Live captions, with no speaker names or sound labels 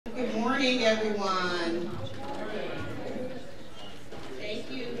morning, everyone. Thank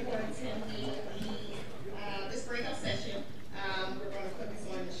you for attending this breakout session. We're going to focus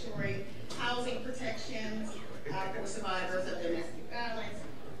on ensuring housing protections for survivors of domestic violence.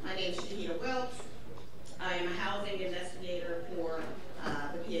 My name is Shahida Welch. I am a housing investigator for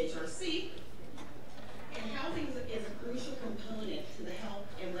the PHRC. And housing is a crucial component to the health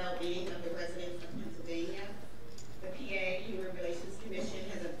and well-being of the residents of Pennsylvania. The PA Human Relations Commission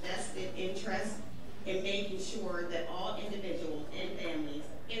has a vested interest in making sure that all individuals and families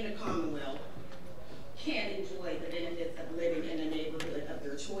in the Commonwealth can enjoy the benefits of living in a neighborhood of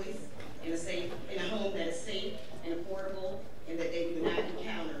their choice, in a home that is safe and affordable, and that they do not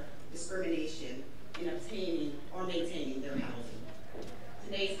encounter discrimination in obtaining or maintaining their housing.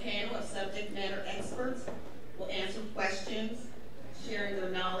 Today's panel of subject matter experts will answer questions, sharing their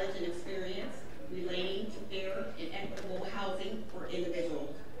knowledge and experience relating to fair and equitable housing for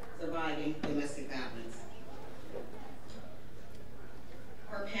individuals surviving domestic violence.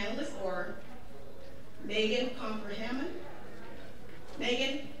 Our panelists are Megan Confer-Hammond.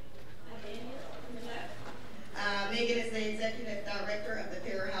 Megan? Megan is the Executive Director of the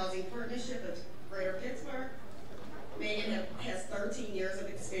Fair Housing Partnership of Greater Pittsburgh. Megan has 13 years of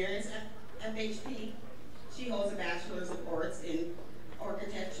experience at FHP. She holds a Bachelor's of Arts in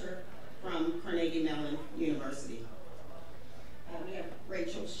Architecture from Carnegie Mellon University. We have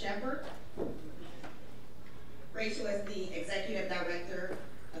Rachel Shepard. Rachel is the Executive Director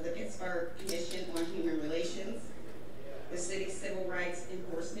of the Pittsburgh Commission on Human Relations, the city's civil rights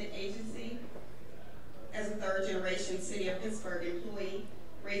enforcement agency. As a third-generation City of Pittsburgh employee,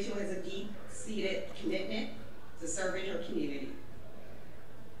 Rachel has a deep-seated commitment to serving her community.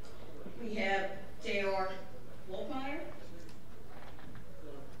 We have J.R. Wolfmeyer.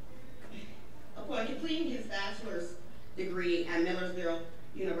 Upon completing his bachelor's degree at Millersville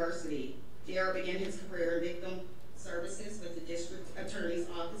University, J.R. began his career in victim services with the District Attorney's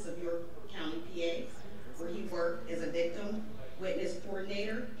Office of York County, PA, where he worked as a victim witness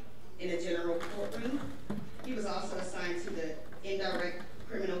coordinator in a general courtroom. He was also assigned to the Indirect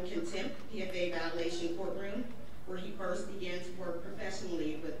Criminal Contempt, PFA violation courtroom, where he first began to work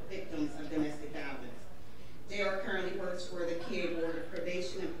professionally with victims of domestic violence. J.R. currently works for the PA Board of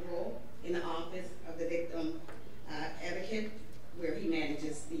Probation and Parole in the Office of the Victim Advocate, where he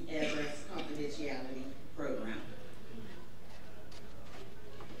manages the address confidentiality program.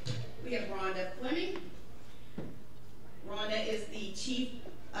 We have Rhonda Fleming. Rhonda is the Chief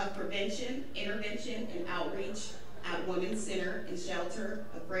of Prevention, Intervention, and Outreach at Women's Center and Shelter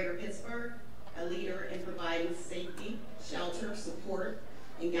of Greater Pittsburgh, a leader in providing safety, shelter, support,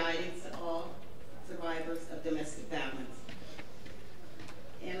 and guidance to all survivors of domestic violence.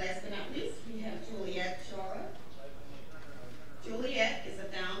 And last but not least, we have Juliet Shara. Juliet is the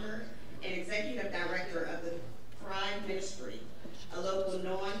founder and executive director of the Thrive Ministry, a local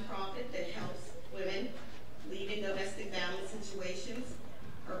nonprofit that helps women leaving domestic violence situations.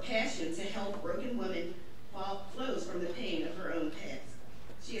 Her passion to help broken women flows from the pain of her own past.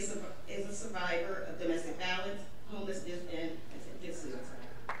 She is a survivor of domestic violence, homelessness, and suicide.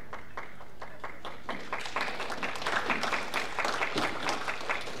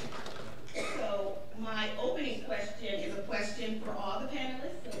 So my opening question is a question for all the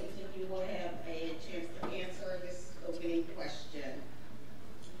panelists, so each of you will have a chance to answer this opening question.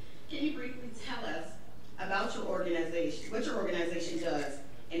 Can you briefly tell us about your organization, what your organization does,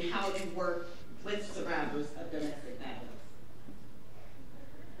 and how you work with survivors of domestic violence?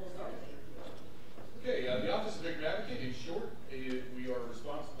 We'll start with you. Okay, the Office of Victim Advocate, in short, we are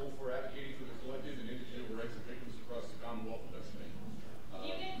responsible for advocating for the collective and individual rights of victims across the Commonwealth of Pennsylvania.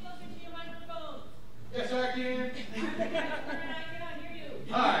 You can look into your microphone. Yes, I can. I cannot hear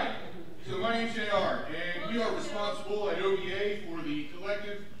you. Hi, so my name's JR, and we are responsible at OVA for the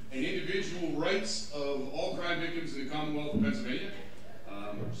collective and individual rights of all crime victims in the Commonwealth of Pennsylvania.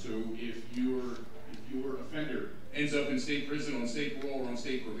 So if your offender ends up in state prison, on state parole, or on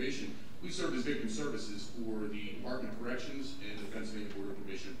state probation, we serve as victim services for the Department of Corrections and the Pennsylvania Board of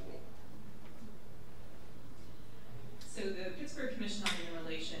Probation and Parole. So the Pittsburgh Commission on Human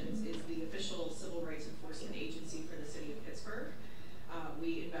Relations is the official civil rights enforcement agency for the city of Pittsburgh.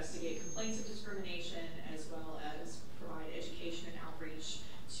 We investigate complaints of discrimination as well as provide education and outreach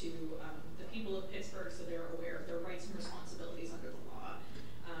to the people of Pittsburgh so they're aware of their rights and responsibilities under the law.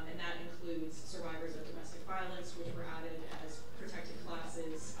 And that includes survivors of domestic violence, which were added as protected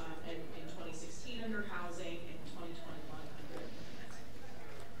classes in 2016 under housing and 2021 under employment.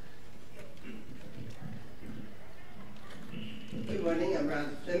 Good morning, I'm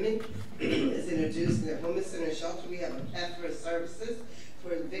Rhonda Fleming. As introduced in the Women's Center and Shelter, we have a plethora of services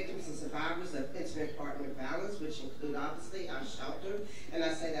for victims of survivors of intimate partner violence, which include obviously our shelter, and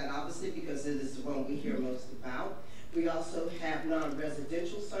I say that obviously because it is the one we hear most about. We also have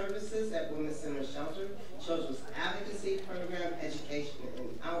non-residential services at Women's Center Shelter, Children's Advocacy Program, Education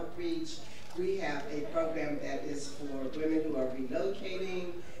and Outreach. We have a program that is for women who are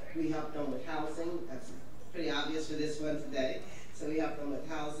relocating. We help them with housing. That's pretty obvious for this one today. So we help them with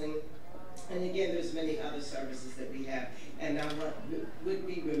housing. And again, there's many other services that we have. And I would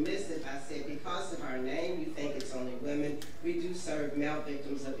be remiss if I said, because of our name, you think it's only women. We do serve male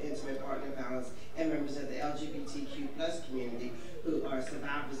victims of intimate partner violence and members of the LGBTQ+ community who are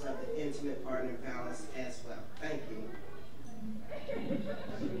survivors of the intimate partner violence as well. Thank you.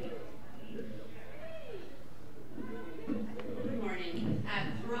 Good morning. At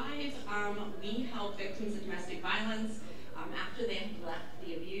Thrive, we help victims of domestic violence after they have left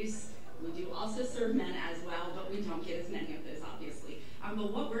the abuse. We do also serve men as well, but we don't get as many of those, obviously.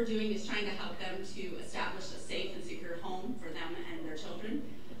 But what we're doing is trying to help them to establish a safe and secure home for them and their children.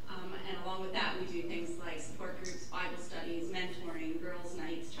 And along with that, we do things like support groups, Bible studies, mentoring, girls'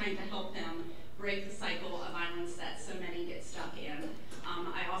 nights, trying to help them break the cycle of violence that so many get stuck in.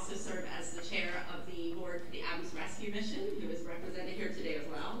 I also serve as the chair of the board for the Adams Rescue Mission, who is represented here today as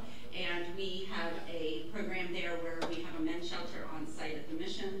well. And we have a program there where we have a men's shelter on site at the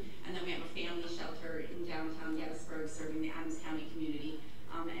mission, and then we have a family shelter in downtown Gettysburg serving the Adams County community,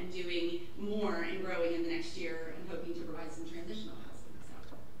 and doing more and growing in the next year and hoping to provide some transitional housing.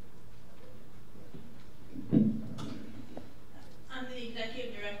 So. I'm the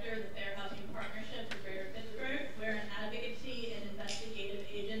executive director of the Fair Housing Partnership for Greater Pittsburgh. We're an advocacy and investigative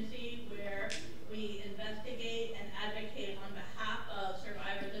agency where we investigate and advocate on behalf of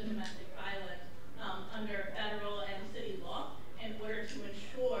survivors of domestic violence under federal and city law in order to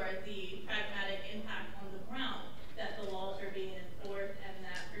ensure the pragmatic impact on the ground that the laws are being enforced, and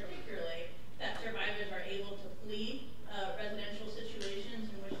that particularly that survivors are able to flee residential situations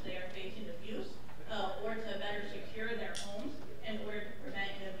in which they are facing abuse or to better secure their homes in order to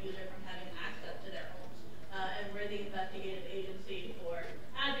prevent an abuser from having access to their homes. And we're the investigative agency for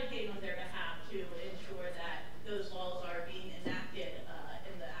advocating on their behalf to ensure that those laws are being enacted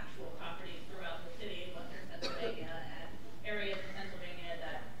in the actual properties throughout the city of Western Pennsylvania and areas in Pennsylvania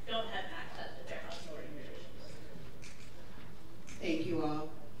that don't have access to fair housing organizations. Thank you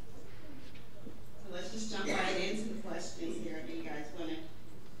all. So let's just jump right into the questions here. Do you guys want to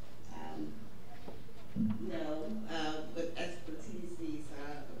know what expertise these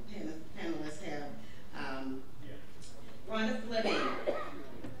panelists have? Rhonda Fleming,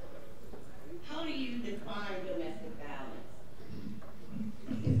 how do you define domestic violence?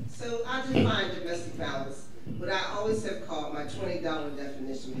 So I define domestic violence what I always have called my $20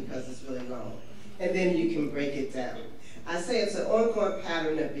 definition because it's really long. And then you can break it down. I say it's an ongoing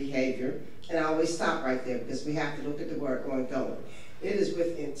pattern of behavior, and I always stop right there because we have to look at the word ongoing. It is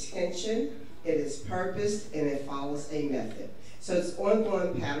with intention, it is purposed, and it follows a method. So it's an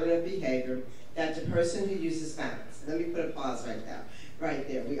ongoing pattern of behavior that the person who uses violence, let me put a pause right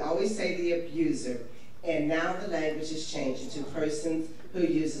there. We always say the abuser, and now the language is changing to persons who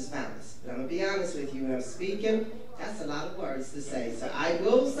uses violence. But I'm gonna be honest with you, when I'm speaking, that's a lot of words to say. So I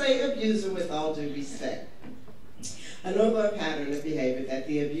will say abuser with all due respect. An ongoing pattern of behavior that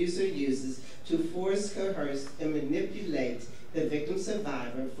the abuser uses to force, coerce, and manipulate the victim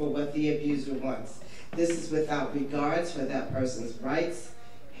survivor for what the abuser wants. This is without regards for that person's rights,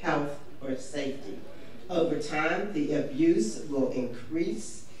 health, or safety. Over time, the abuse will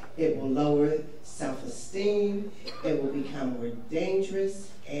increase, it will lower self-esteem, it will become more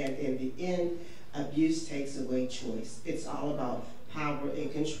dangerous, and in the end, abuse takes away choice. It's all about power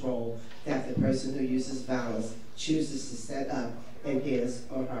and control that the person who uses violence chooses to set up in his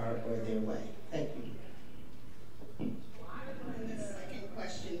or her or their way. Thank you. And the second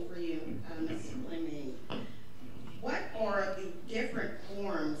question for you, Ms. Fleming. What are the different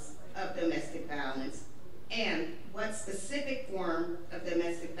forms of domestic violence, and what specific form of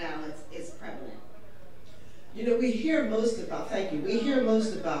domestic violence is prevalent? You know, we hear most about, thank you, we hear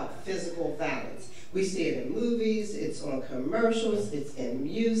most about physical violence. We see it in movies, it's on commercials, it's in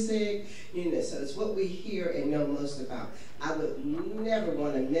music, you know, so it's what we hear and know most about. I would never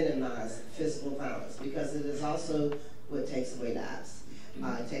want to minimize physical violence because it is also what takes away lives.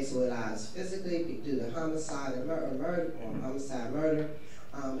 It takes away lives physically due to homicide and murder, or homicide murder,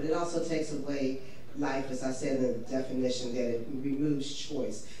 but it also takes away life, as I said in the definition, that it removes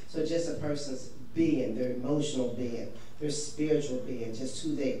choice. So just a person's being, their emotional being, their spiritual being, just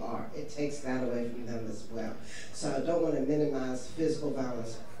who they are. It takes that away from them as well. So I don't want to minimize physical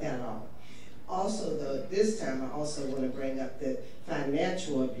violence at all. Also, though, this time I also want to bring up that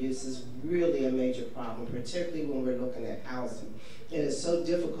financial abuse is really a major problem, particularly when we're looking at housing. It is so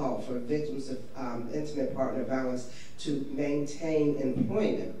difficult for victims of intimate partner violence to maintain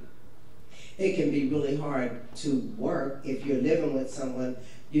employment. It can be really hard to work if you're living with someone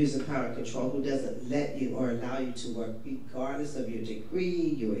using power and control who doesn't let you or allow you to work, regardless of your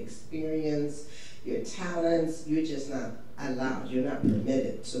degree, your experience, your talents. You're just not allowed, you're not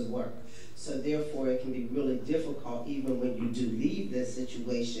permitted to work. So therefore, it can be really difficult even when you do leave this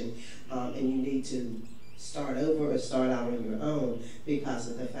situation and you need to start over or start out on your own because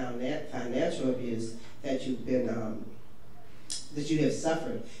of the financial abuse that you've been that you have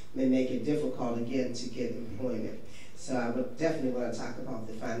suffered may make it difficult again to get employment. So I would definitely want to talk about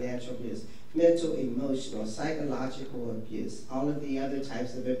the financial abuse, mental, emotional, psychological abuse, all of the other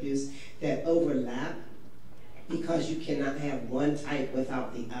types of abuse that overlap because you cannot have one type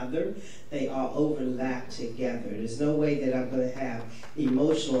without the other. They all overlap together. There's no way that I'm going to have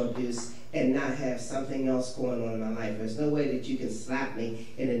emotional abuse and not have something else going on in my life. There's no way that you can slap me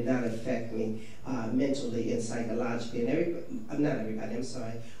and it not affect me mentally and psychologically. And not everybody, I'm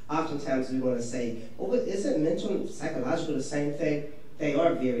sorry. Oftentimes we want to say, well, isn't mental and psychological the same thing? They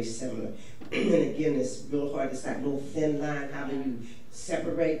are very similar. And again, it's real hard. It's that little thin line. How do you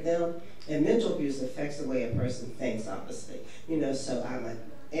separate them? And mental abuse affects the way a person thinks, obviously. You know, so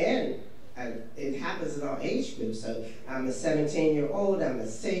it happens in all age groups. So I'm a 17-year-old, I'm a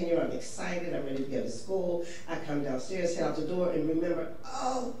senior, I'm excited, I'm ready to go to school. I come downstairs, head out the door, and remember,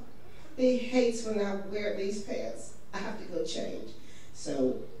 oh, he hates when I wear these pants. I have to go change.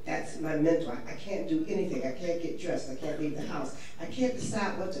 So that's my mental. I can't do anything. I can't get dressed. I can't leave the house. I can't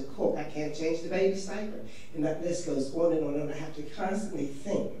decide what to cook. I can't change the baby's diaper. And that list goes on and on, and I have to constantly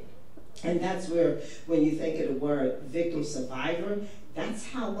think. And that's where, when you think of the word victim survivor, that's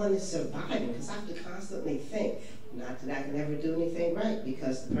how one is surviving, because I have to constantly think. Not that I can ever do anything right,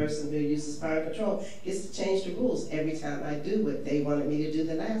 because the person who uses power and control gets to change the rules every time I do what they wanted me to do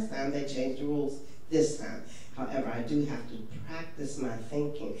the last time. They changed the rules this time. However, I do have to practice my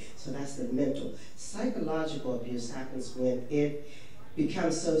thinking. So that's the mental. Psychological abuse happens when it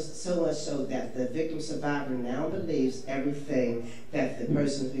becomes so much so that the victim survivor now believes everything that the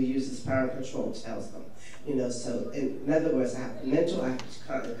person who uses power and control tells them. You know, so in other words, I have mental, I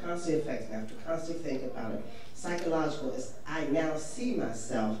have to constantly affect, I have to constantly think about it. Psychological is I now see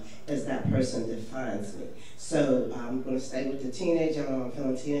myself as that person defines me. So I'm going to stay with the teenage. I know I'm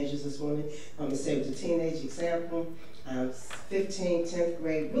feeling teenagers this morning. I'm going to stay with the teenage example. 15, 10th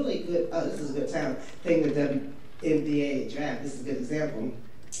grade, really good. Oh, this is a good time. Thinking the WNBA draft. This is a good example.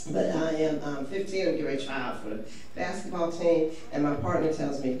 But I am 15, I'm getting ready to try out for the basketball team, and my partner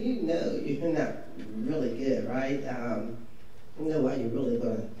tells me, you know, you're not really good, right? You know why you're really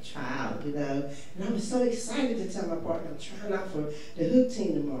going to try out, you know? And I was so excited to tell my partner, I'm trying out for the hoop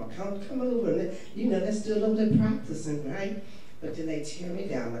team tomorrow. Come over, and you know, let's do a little bit of practicing, right? But then they tear me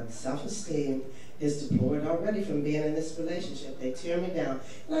down. My self-esteem is deplored already from being in this relationship. They tear me down.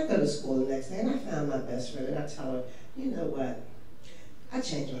 And I go to school the next day, and I found my best friend, and I tell her, you know what? I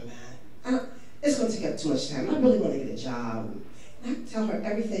changed my mind. It's going to take up too much time. I really want to get a job. And I tell her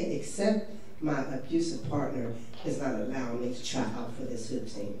everything except my abusive partner is not allowing me to try out for this hoop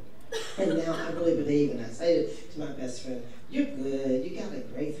team. And now I really believe, and I say to my best friend, you're good, you got a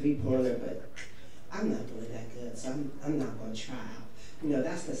great three-pointer, but I'm not really that good, so I'm not going to try out. You know,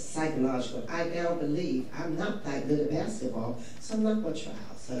 that's the psychological. I now believe I'm not that good at basketball, so I'm not going to try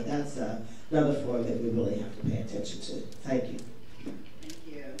out. So that's another form that we really have to pay attention to. Thank you. Thank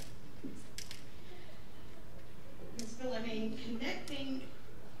you. Ms. Philomene, connecting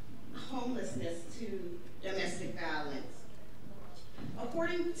homelessness to domestic violence.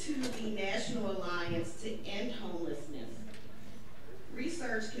 According to the National Alliance to End Homelessness,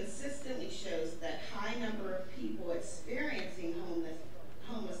 research consistently shows that high number of people experiencing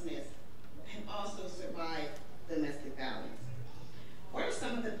homelessness have also survived domestic violence. What are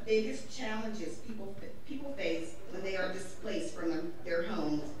some of the biggest challenges people face when they are displaced from their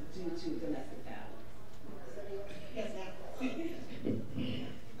homes due to domestic violence? Yes, ma'am.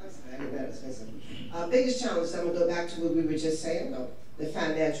 Biggest challenge, I'm going to go back to what we were just saying, the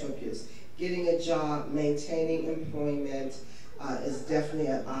financial abuse. Getting a job, maintaining employment is definitely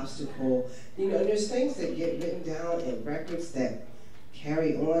an obstacle. You know, there's things that get written down in records that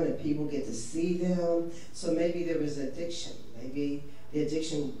carry on and people get to see them. So maybe there was addiction. Maybe the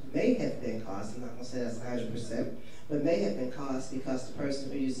addiction may have been caused, I'm not going to say that's 100%, but may have been caused because the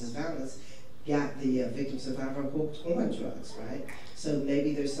person who uses violence got the victim survivor hooked on drugs, right? So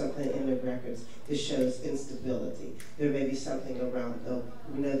maybe there's something in the records that shows instability. There may be something around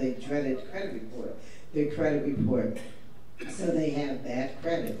the dreaded credit report. Their credit report, so they have bad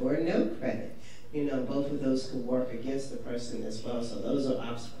credit or no credit. Both of those could work against the person as well. So those are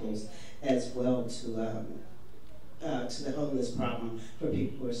obstacles as well to the homeless problem for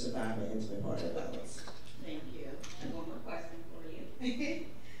people who are surviving intimate partner violence. Thank you. And one more question for you.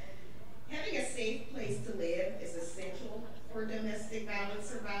 Having a safe place to live is essential for domestic violence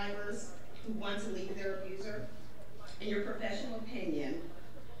survivors who want to leave their abuser. In your professional opinion,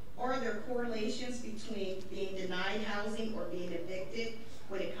 are there correlations between being denied housing or being evicted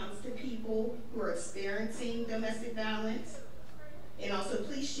when it comes to people who are experiencing domestic violence? And also,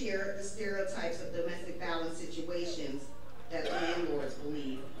 please share the stereotypes of domestic violence situations that landlords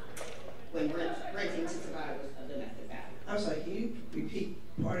believe when renting to survivors of domestic violence. I'm sorry, can you repeat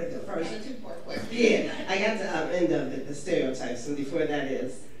part of the first? That's a two-part question. Yeah, I got the end of it, the stereotypes, and before that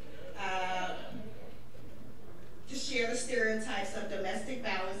is? Just share the stereotypes of domestic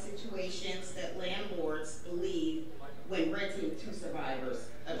violence situations that landlords believe when renting to survivors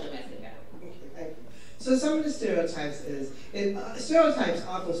of domestic violence. Okay, thank you. So some of the stereotypes stereotypes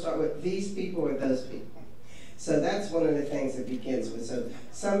often start with these people or those people. So that's one of the things it begins with. So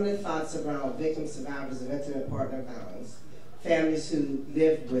some of the thoughts around victim survivors of intimate partner violence, families who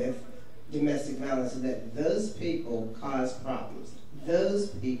live with domestic violence, is that those people cause problems.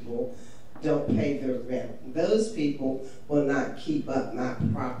 Those people don't pay their rent. Those people will not keep up my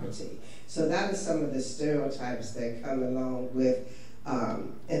property. So that is some of the stereotypes that come along with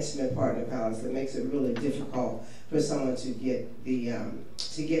intimate partner violence that makes it really difficult for someone to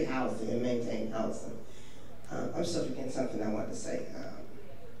get housing and maintain housing. I'm still forgetting something I wanted to say.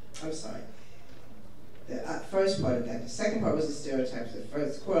 I'm sorry. The first part of that. The second part was the stereotypes. The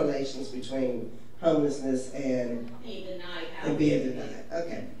first correlations between homelessness and being denied housing. And being denied.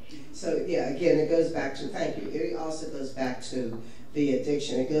 Okay. So yeah, again, it goes back to, thank you. It also goes back to the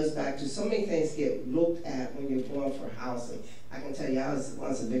addiction. It goes back to so many things get looked at when you're going for housing. I can tell you, I was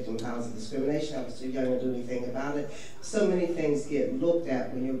once a victim of housing discrimination. I was too young to do anything about it. So many things get looked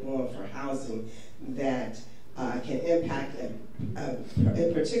at when you're going for housing that can impact,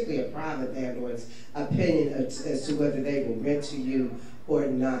 particularly a private landlord's opinion as to whether they will rent to you or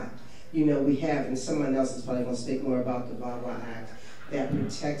not. We have, and someone else is probably going to speak more about the VAWA Act that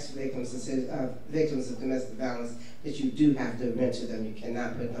protects victims of domestic violence, that you do have to rent to them. You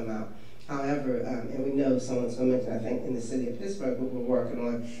cannot put them out. However, and we know someone's going to mention, I think, in the city of Pittsburgh, what we're working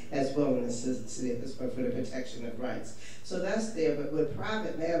on as well in the city of Pittsburgh for the protection of rights. So that's there, but with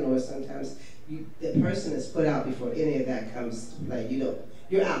private landlords, sometimes the person is put out before any of that comes to play.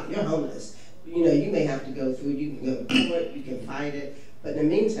 You're out, you're homeless. You may have to go through, you can go to court, you can fight it, but in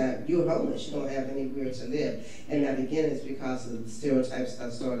the meantime, you're homeless, you don't have anywhere to live. And that again is because of the stereotypes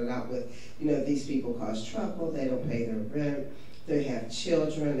that started out with, these people cause trouble, they don't pay their rent, they have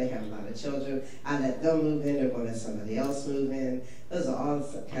children, they have a lot of children. I let them move in, they're going to let somebody else move in. Those are all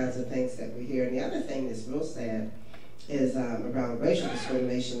kinds of things that we hear. And the other thing that's real sad is around racial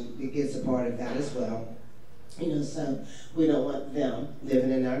discrimination. It gets a part of that as well. So we don't want them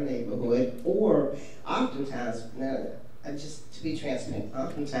living in our neighborhood, or oftentimes, just to be transparent,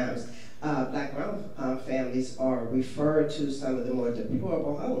 oftentimes Black brown families are referred to some of the more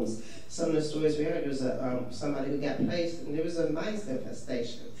deplorable homes. Some of the stories we heard, there was somebody who got placed and there was a mice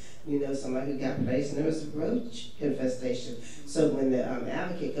infestation. Somebody who got placed and there was a roach infestation. So when the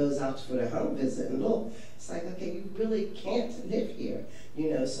advocate goes out for the home visit and look, it's like, okay, you really can't live here.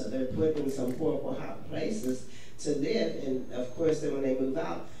 So they're put in some horrible hot places to live. And of course, then when they move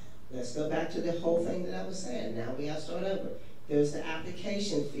out, let's go back to the whole thing that I was saying. Now we have to start over. There's the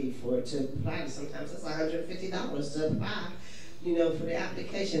application fee to apply. Sometimes it's $150 to apply, for the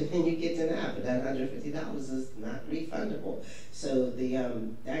application, and you get denied. But that $150 is not refundable. So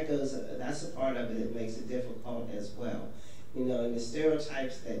that's a part of it that makes it difficult as well. And the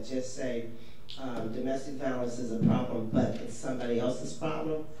stereotypes that just say domestic violence is a problem, but it's somebody else's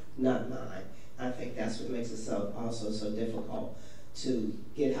problem, not mine. I think that's what makes it also so difficult to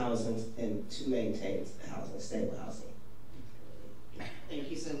get housing and to maintain housing, stable housing. Thank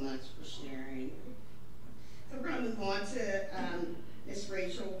you so much for sharing. So we're going to move on to Ms.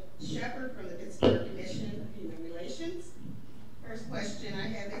 Rachel Shepard from the Pittsburgh Commission of Human Relations. First question I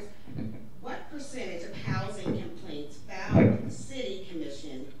have is, what percentage of housing complaints filed with the City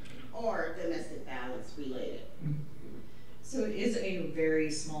Commission are domestic violence related? So it is a very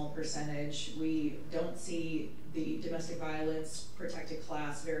small percentage. We don't see the domestic violence protected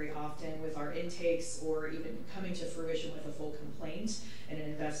class very often with our intakes or even coming to fruition with a full complaint and an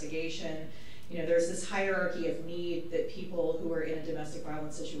investigation. you know, there's this hierarchy of need that people who are in a domestic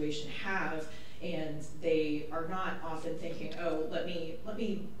violence situation have, and they are not often thinking, oh, let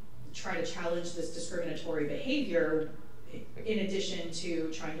me try to challenge this discriminatory behavior in addition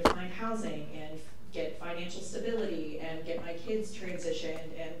to trying to find housing and get financial stability and get my kids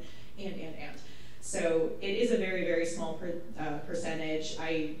transitioned and. So it is a very, very small percentage.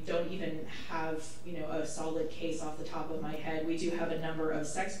 I don't even have, you know, a solid case off the top of my head. We do have a number of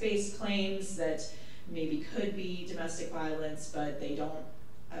sex-based claims that maybe could be domestic violence, but they don't,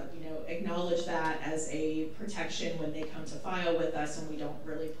 you know, acknowledge that as a protection when they come to file with us, and we don't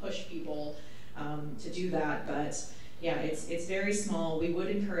really push people to do that. But yeah, it's very small. We would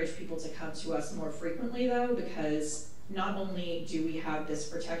encourage people to come to us more frequently, though, because not only do we have this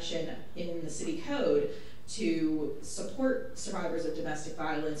protection in the city code to support survivors of domestic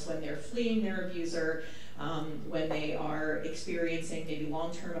violence when they're fleeing their abuser, when they are experiencing maybe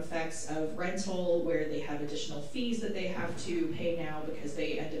long-term effects of rental where they have additional fees that they have to pay now because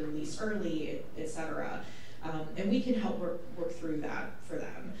they ended a lease early, etc. And we can help work through that for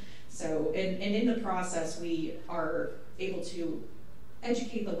them. So, and in the process, we are able to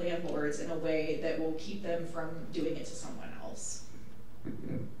educate the landlords in a way that will keep them from doing it to someone else.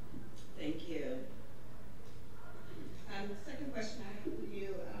 Thank you. Second question I have for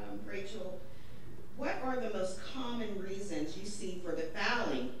you, Rachel. What are the most common reasons you see for the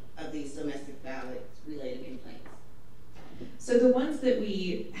filing of these domestic violence-related complaints? So the ones that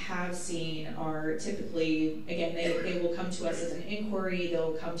we have seen are typically, again, they will come to us as an inquiry.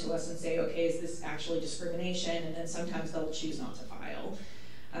 They'll come to us and say, okay, is this actually discrimination? And then sometimes they'll choose not to file.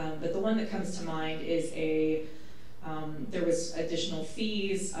 But the one that comes to mind is there was additional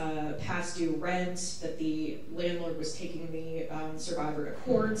fees, past due rent, that the landlord was taking the survivor to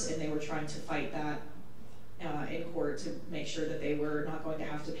court, and they were trying to fight that in court to make sure that they were not going to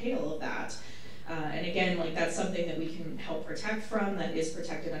have to pay all of that. And again, like, that's something that we can help protect from, that is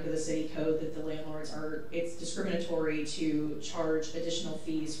protected under the city code, that the landlords are, it's discriminatory to charge additional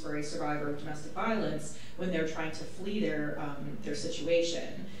fees for a survivor of domestic violence when they're trying to flee their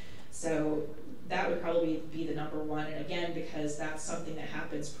situation. So that would probably be the number one, and again, because that's something that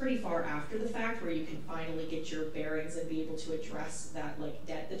happens pretty far after the fact, where you can finally get your bearings and be able to address that, like,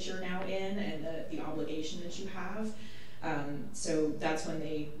 debt that you're now in and the obligation that you have. So that's when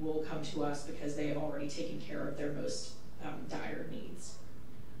they will come to us, because they have already taken care of their most dire needs.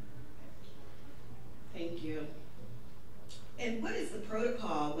 Thank you. And what is the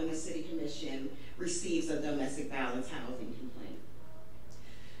protocol when the City Commission receives a domestic violence housing complaint?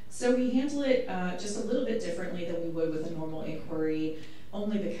 So we handle it just a little bit differently than we would with a normal inquiry,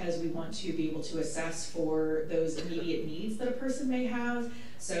 only because we want to be able to assess for those immediate needs that a person may have.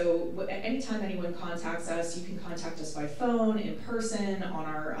 So anytime anyone contacts us, you can contact us by phone, in person, on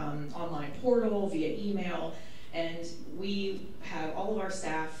our online portal, via email, and we have all of our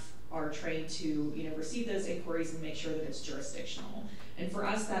staff are trained to, you know, receive those inquiries and make sure that it's jurisdictional. And for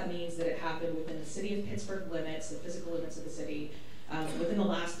us, that means that it happened within the City of Pittsburgh limits, the physical limits of the city, within the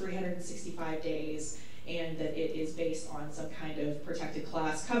last 365 days, and that it is based on some kind of protected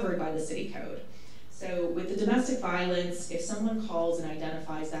class covered by the city code. So with the domestic violence, if someone calls and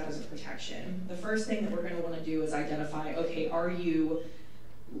identifies that as a protection, the first thing that we're going to want to do is identify, okay, are you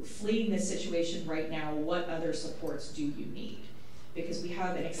fleeing this situation right now? What other supports do you need? Because we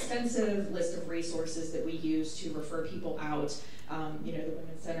have an extensive list of resources that we use to refer people out. You know, the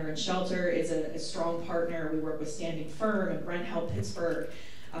Women's Center and Shelter is a strong partner. We work with Standing Firm and Rent Help Pittsburgh.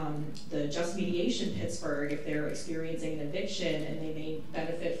 The Just Mediation Pittsburgh, if they're experiencing an eviction and they may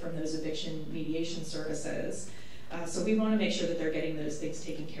benefit from those eviction mediation services. So we want to make sure that they're getting those things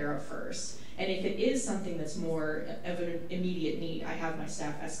taken care of first. And if it is something that's more of an immediate need, I have my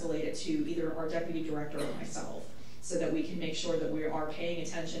staff escalate it to either our deputy director or myself, so that we can make sure that we are paying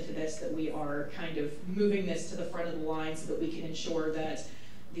attention to this, that we are kind of moving this to the front of the line so that we can ensure that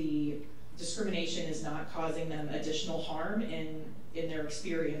the discrimination is not causing them additional harm in their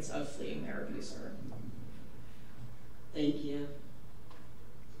experience of fleeing their abuser. Thank you.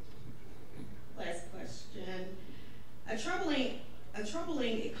 Last question. A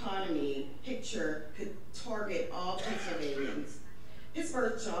troubling economy picture could target all Pennsylvanians.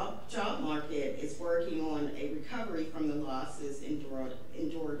 Pittsburgh's job market is working on a recovery from the losses endured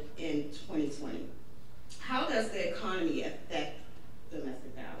in 2020. How does the economy affect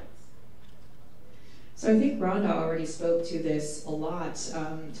domestic violence? So I think Rhonda already spoke to this a lot,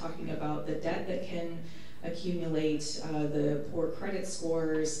 talking about the debt that can accumulate, the poor credit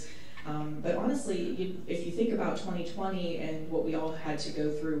scores. But honestly, if you think about 2020 and what we all had to go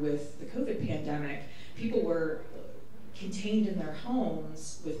through with the COVID pandemic, people were contained in their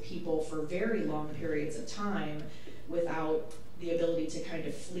homes with people for very long periods of time without the ability to kind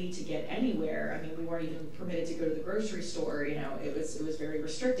of flee to get anywhere. I mean, we weren't even permitted to go to the grocery store, you know, it was very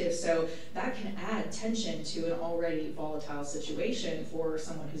restrictive. So that can add tension to an already volatile situation for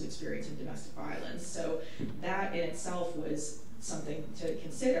someone who's experiencing domestic violence. So that in itself was something to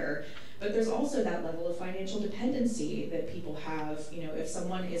consider. But there's also that level of financial dependency that people have. You know, if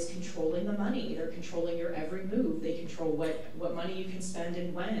someone is controlling the money, they're controlling your every move, they control what money you can spend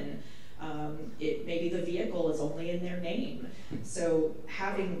and when. Maybe the vehicle is only in their name. So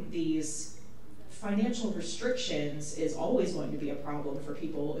having these financial restrictions is always going to be a problem for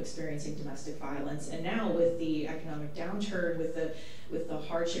people experiencing domestic violence. And now with the economic downturn, with the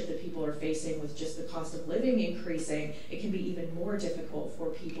hardship that people are facing, with just the cost of living increasing, it can be even more difficult for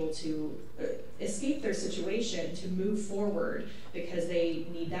people to escape their situation, to move forward, because they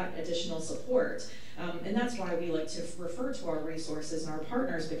need that additional support. And that's why we like to refer to our resources and our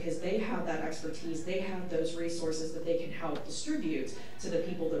partners, because they have that expertise, they have those resources that they can help distribute to the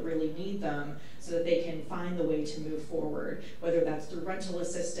people that really need them, so that they can find the way to move forward, whether that's through rental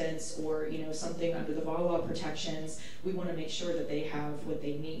assistance or, you know, something under the VAWA protections. We want to make sure that they have what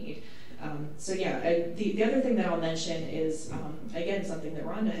they need. So yeah, the other thing that I'll mention is, again, something that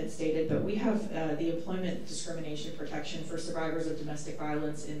Rhonda had stated, but we have the employment discrimination protection for survivors of domestic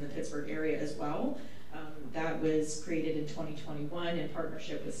violence in the Pittsburgh area as well. That was created in 2021 in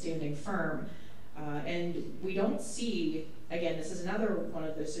partnership with Standing Firm. And we don't see, again, this is another one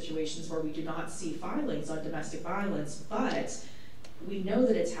of those situations where we do not see filings on domestic violence, but we know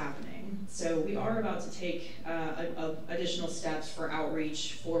that it's happening. So we are about to take additional steps for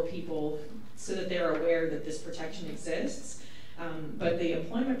outreach for people so that they're aware that this protection exists. But the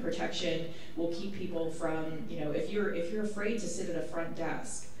employment protection will keep people from, you know, if you're afraid to sit at a front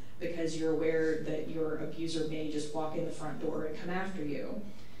desk because you're aware that your abuser may just walk in the front door and come after you,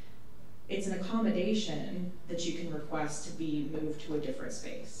 it's an accommodation that you can request to be moved to a different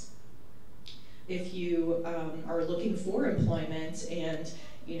space. If you are looking for employment and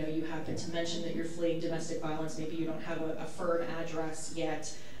you know you happen to mention that you're fleeing domestic violence, maybe you don't have a firm address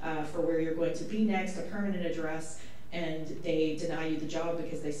yet for where you're going to be next, a permanent address, and they deny you the job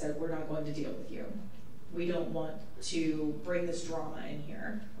because they said, we're not going to deal with you. We don't want to bring this drama in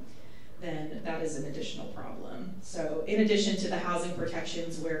here. Then that is an additional problem. So in addition to the housing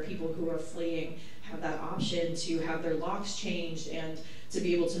protections where people who are fleeing have that option to have their locks changed and to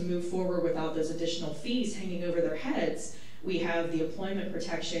be able to move forward without those additional fees hanging over their heads, we have the employment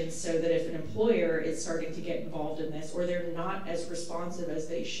protections so that if an employer is starting to get involved in this, or they're not as responsive as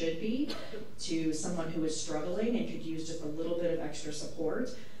they should be to someone who is struggling and could use just a little bit of extra support,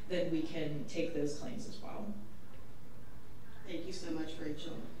 then we can take those claims as well. Thank you so much,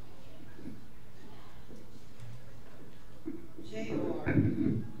 Rachel. JR,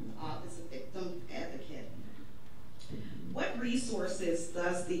 Office of Victim Advocate. What resources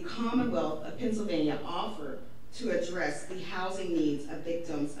does the Commonwealth of Pennsylvania offer to address the housing needs of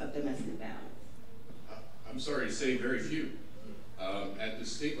victims of domestic violence? I'm sorry to say very few. At the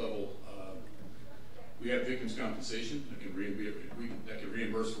state level, we have victims' compensation that can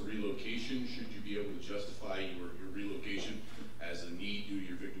reimburse for relocation should you be able to justify your relocation as a need due to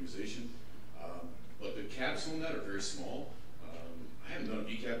your victimization. But the caps on that are very small. I haven't done a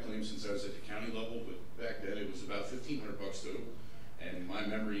VCAP claim since I was at the county level, but back then it was about $1,500 total. And my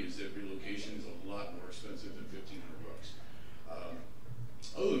memory is that relocation is a lot more expensive than $1,500.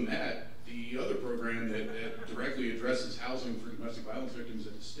 Other than that, the other program that directly addresses housing for domestic violence victims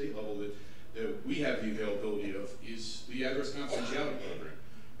at the state level that we have the availability of is the address confidentiality program.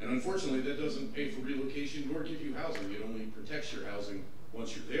 And unfortunately, that doesn't pay for relocation nor give you housing. It only protects your housing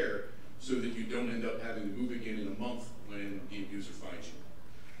once you're there so that you don't end up having to move again in a month when the abuser finds you.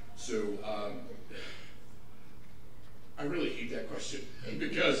 So I really hate that question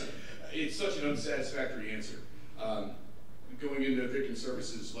because it's such an unsatisfactory answer. Going into victim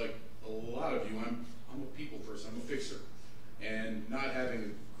services, like a lot of you, I'm a people person, I'm a fixer. And not having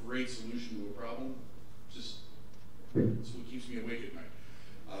a great solution to a problem, just it's what keeps me awake at night.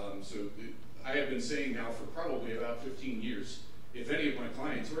 I have been saying now for probably about 15 years, if any of my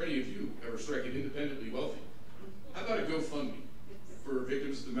clients or any of you ever strike it independently wealthy, how about a GoFundMe for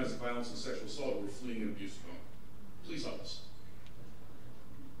victims of domestic violence and sexual assault who are fleeing an abusive home? Please help us.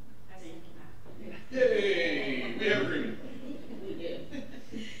 Yay! We have agreement. We do.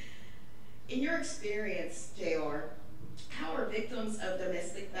 In your experience, JR, how are victims of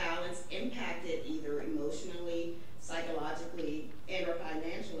domestic violence impacted either emotionally, psychologically, and or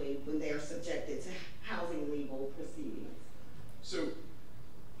financially when they are subjected to housing legal proceedings? So,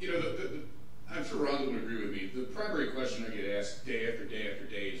 you know, I'm sure Rhonda would agree with me. The primary question I get asked day after day after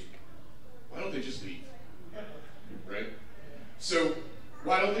day is, why don't they just leave? Right? So,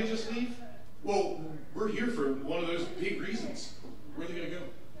 why don't they just leave? Well, we're here for one of those big reasons. Where are they going to go?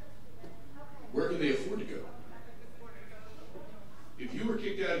 Where can they afford to go? If you were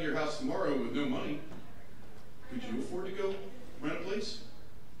kicked out of your house tomorrow with no money, could you afford to go rent a place?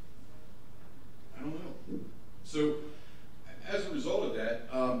 I don't know. So, as a result of that,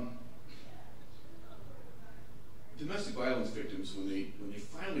 domestic violence victims, when they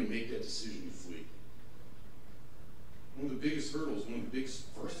finally make that decision to flee, one of the biggest hurdles, one of the biggest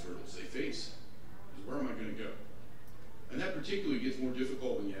first hurdles they face is, where am I going to go? And that particularly gets more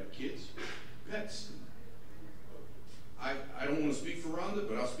difficult when you have kids, pets. I don't want to speak for Rhonda,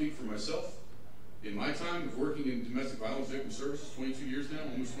 but I'll speak for myself. In my time of working in domestic violence victim services, 22 years now,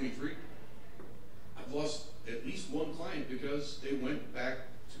 almost 23, I've lost at least one client because they went back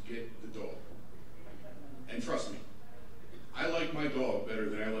to get the dog. And trust me, I like my dog better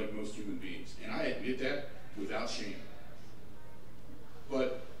than I like most human beings, and I admit that without shame.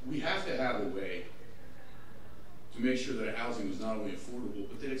 But we have to have a way to make sure that housing is not only affordable,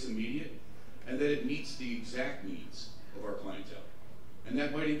 but that it's immediate, and that it meets the exact needs of our clientele. And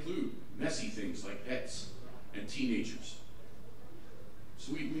that might include messy things like pets and teenagers.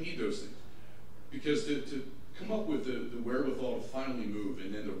 So we need those things. Because to come up with the wherewithal to finally move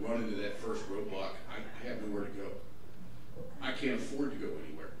and then to run into that first roadblock, I have nowhere to go. I can't afford to go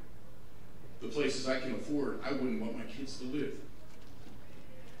anywhere. The places I can afford, I wouldn't want my kids to live.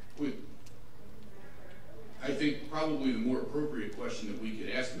 I think probably the more appropriate question that we could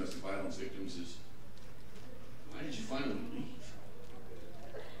ask domestic violence victims is, why did you finally leave?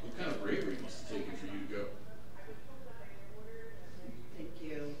 What kind of bravery must it have taken for you to go? Thank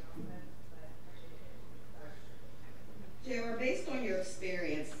you. JR, based on your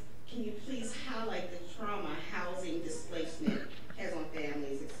experience, can you please highlight the trauma housing displacement has on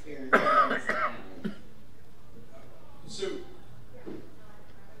families experiencing? So,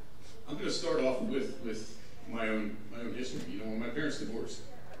 I'm going to start off with my own history. You know, when my parents divorced,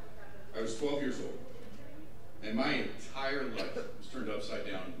 I was 12 years old, and my entire life was turned upside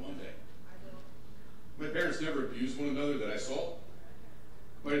down in one day. My parents never abused one another that I saw.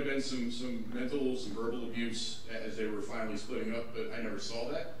 Might have been some mental, some verbal abuse as they were finally splitting up, but I never saw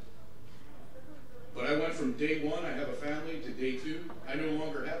that. But I went from day one, I have a family, to day two, I no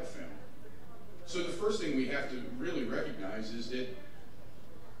longer have a family. So the first thing we have to really recognize is that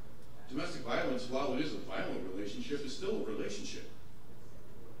domestic violence, while it is a violent relationship, is still a relationship.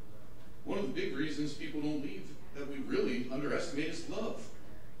 One of the big reasons people don't leave that we really underestimate is love.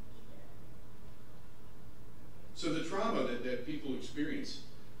 So the trauma that people experience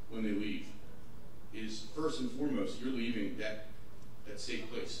when they leave is, first and foremost, you're leaving that safe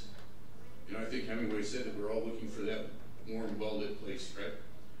place. You know, I think Hemingway said that we're all looking for that warm, well-lit place, right?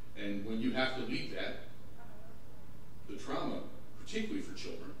 And when you have to leave that, the trauma, particularly for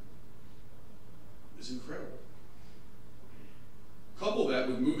children, is incredible. Couple that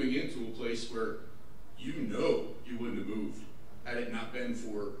with moving into a place where you know you wouldn't have moved had it not been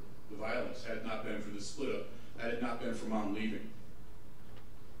for the violence, had it not been for the split up, had it not been for mom leaving.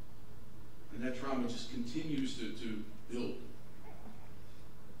 And that trauma just continues to build.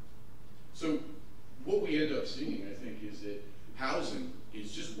 So what we end up seeing, I think, is that housing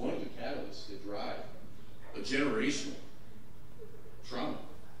is just one of the catalysts that drive a generational trauma.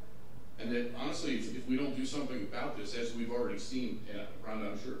 And that, honestly, if we don't do something about this, as we've already seen, and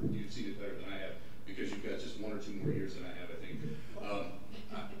Rhonda, I'm sure you've seen it better than I have, because you've got just 1 or 2 more years than I have, I think.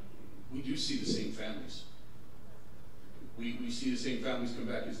 We do see the same families. We see the same families come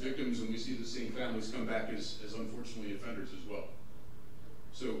back as victims, and we see the same families come back as unfortunately offenders as well.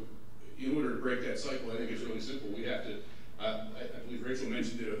 So in order to break that cycle, I think it's really simple. We have to, I believe Rachel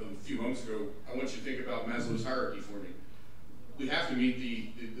mentioned it a few moments ago, I want you to think about Maslow's hierarchy for me. We have to meet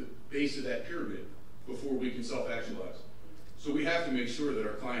the base of that pyramid before we can self-actualize. So we have to make sure that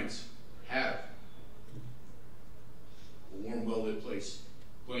our clients have a warm, well-lit place,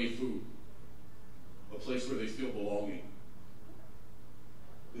 plenty of food, a place where they feel belonging.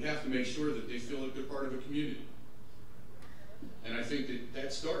 We have to make sure that they feel like they're part of a community. And I think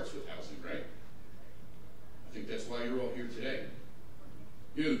that starts with housing, right? I think that's why you're all here today.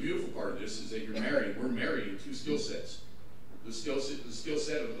 You know, the beautiful part of this is that you're married. We're married in 2 skill sets. The skill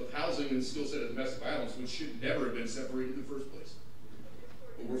set of housing and the skill set of domestic violence, which should never have been separated in the first place.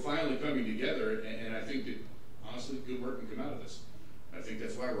 But we're finally coming together, and I think that, honestly, good work can come out of this. I think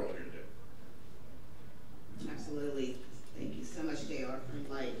that's why we're all here today. Absolutely. Thank you so much, JR, for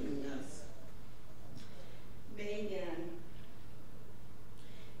enlightening us. Megan,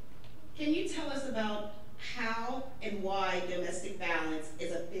 can you tell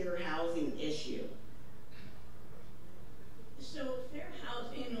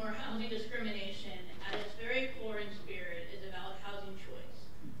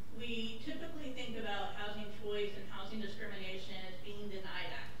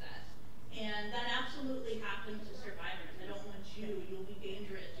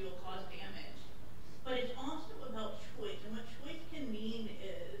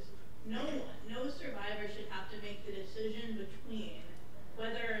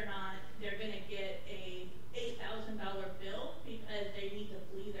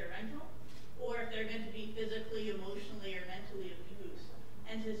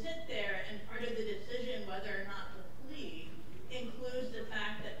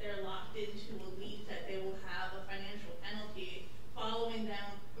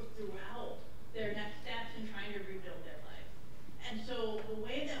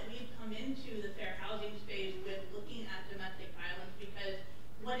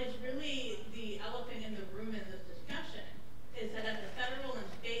what is really the elephant in the room in this discussion is that at the federal and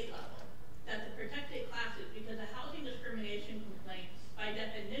state level, that the protected classes, because a housing discrimination complaint by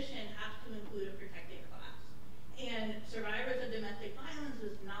definition has to include a protected class. And survivors of domestic violence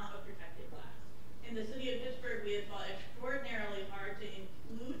is not a protected class. In the city of Pittsburgh, we have fought extraordinarily hard to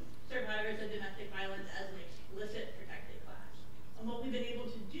include survivors of domestic violence as an explicit protected class. And what we've been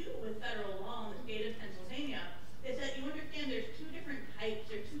able to do with federal law in the state of Pennsylvania is that you understand there's two different types,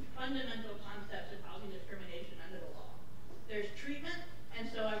 or two fundamental concepts of housing discrimination under the law. There's treatment, and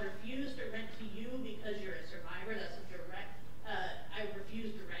so I refuse to rent to you because you're a survivor. That's a direct, I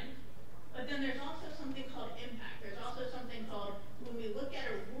refuse to rent. But then there's also something called impact. There's also something called, when we look at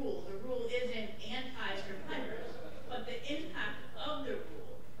a rule, the rule isn't anti-survivors, but the impact of the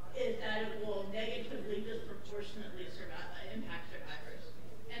rule is that it will negatively, disproportionately impact survivors.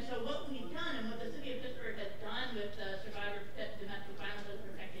 And so what we've done, and what the city of Pittsburgh has done with the survivor domestic violence as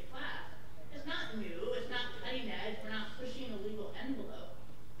a protected class, is not new, it's not cutting edge, we're not pushing a legal envelope.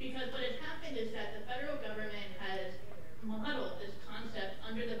 Because what has happened is that the federal government has modeled this concept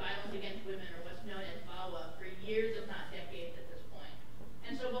under the Violence Against Women, or what's known as VAWA, for years, if not decades at this point.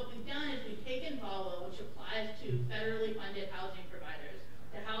 And so what we've done is we've taken VAWA, which applies to federally funded housing providers,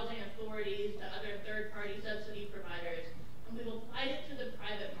 to housing authorities, to other third-party subsidy providers, and we've applied it to the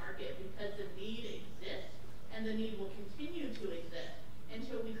private market because the need exists, and the need will continue to exist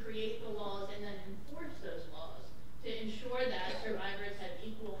until we create the laws and then enforce those laws to ensure that survivors have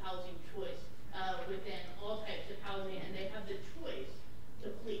equal housing choice within all types of housing, and they have the choice to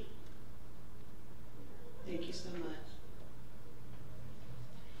flee. Thank you so much.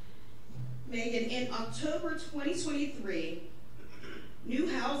 Megan, in October 2023, new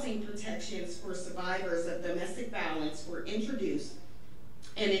housing protections for survivors of domestic violence were introduced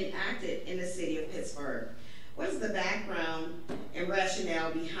and enacted in the city of Pittsburgh. What is the background and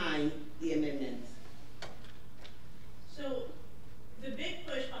rationale behind the amendments? So the big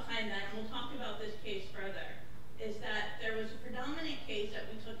push behind that, and we'll talk about this case further, is that there was a predominant case that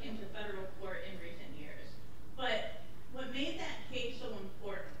we took into federal court in recent years. But what made that case so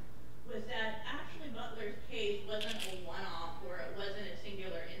important was that Ashley Butler's case wasn't a one-off, or it wasn't a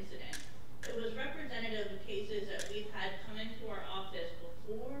singular incident. It was representative of cases that we've had come into our office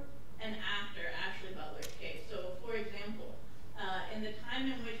before and after Ashley Butler's case. So, for example, in the time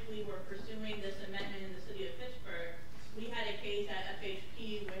in which we were pursuing this amendment in the city of Pittsburgh, we had a case at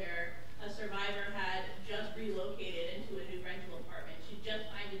FHP where a survivor had just relocated into a new rental apartment. She just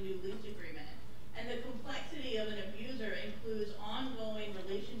signed a new lease agreement. And the complexity of an abuser includes ongoing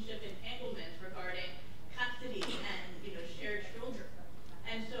relationship entanglements regarding custody and, shared children.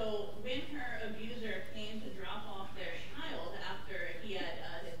 And so when her abuser came to drop off their child after he had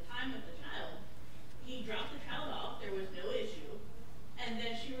his time with the child, he dropped the child off, there was no issue. And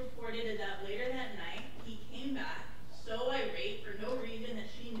then she reported that later that night, he came back so irate for no reason that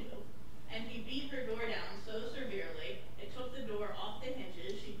she knew, and he beat her door down so severely, it took the door off the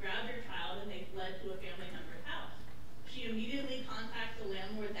hinges, she grabbed her child, and they fled to a family member's house. She immediately contacts the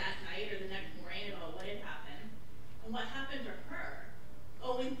landlord that night or the next morning about what had happened. And what happened to her,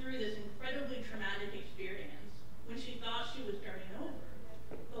 going through this incredibly traumatic experience, when she thought she was turning over,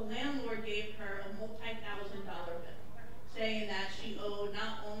 the landlord gave her a multi-$1,000 bill, saying that she owed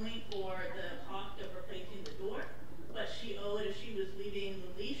not only for the cost of replacing the door, but she owed, if she was leaving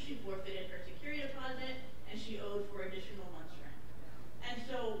the lease, she forfeited her security deposit, and she owed for additional month's rent. And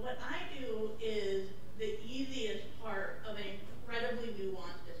so what I do is the easiest part of an incredibly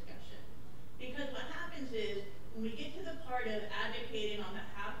nuanced discussion. Because what happens is, when we get to the part of advocating on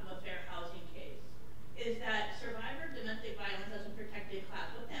behalf of a fair housing case, is that survivor domestic violence as a protected class,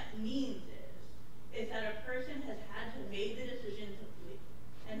 what that means is that a person has had to make the decision to flee.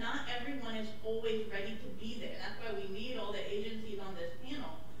 And not everyone is always ready to be there. That's why we need all the agencies on this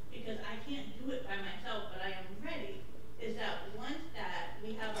panel, because I can't do it by myself, but I am ready, is that once that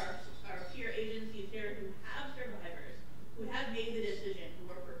we have our peer agencies here who have survivors, who have made the decision,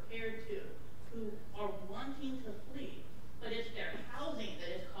 who are prepared to, who are wanting to flee, but it's their housing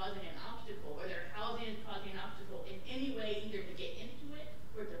that is causing an obstacle, or their housing is causing an obstacle in any way, either to get into it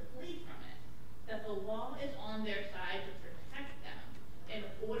or to flee from it, that the law is on their side to protect them.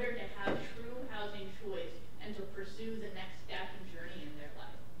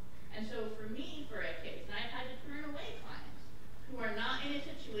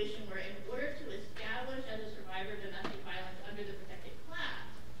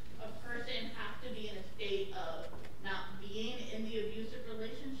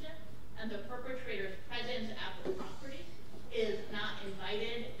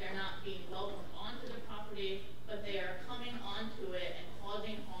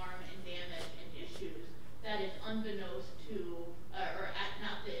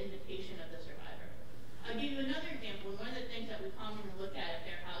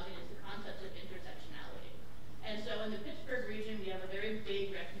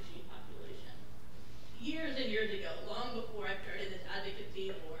 years and years ago, long before I started this advocacy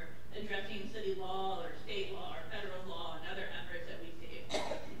for addressing city law or state law or federal law and other efforts that we see.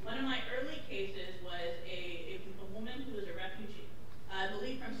 One of my early cases was a woman who was a refugee, I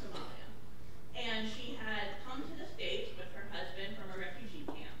believe from Somalia. And she had come to the States with her husband from a refugee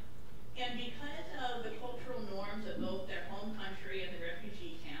camp. And because of the cultural norms of both their home country and the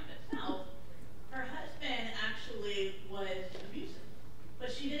refugee camp itself, her husband actually was abusive. But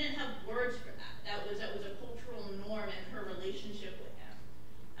she didn't have words for that. That was a cultural norm in her relationship with him.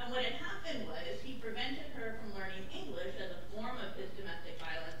 And what had happened was he prevented her from learning English as a form of his domestic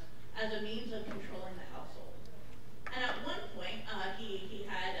violence as a means of controlling the household. And at one point, he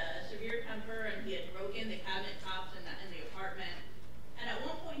had a severe temper and he had broken the cabinet tops in the apartment. And at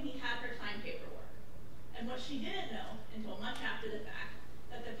one point, he had her sign paperwork. And what she didn't know until much after the fact,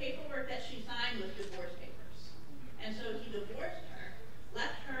 that the paperwork that she signed was divorce papers. And so he divorced her,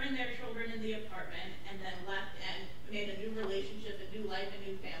 left her and their children in the apartment, and then left and made a new relationship, a new life, a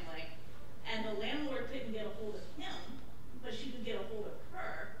new family. And the landlord couldn't get a hold of him, but she could get a hold of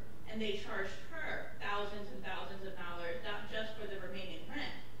her, and they charged her thousands and thousands of dollars, not just for the remaining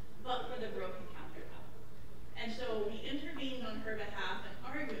rent, but for the broken countertop. And so we intervened on her behalf and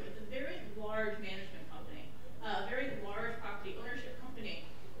argued with a very large management company, a very large property ownership company,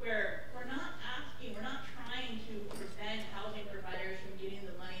 where we're not trying to prevent housing providers from getting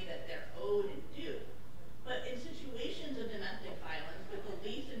the money that they're owed and due. But in situations of domestic violence, with the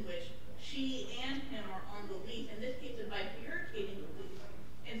lease in which she and him are on the lease, in this case by barricading the lease,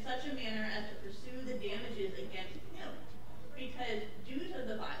 in such a manner as to pursue the damages against him. Because due to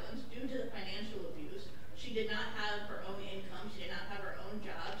the violence, due to the financial abuse, she did not have her own income, she did not have her own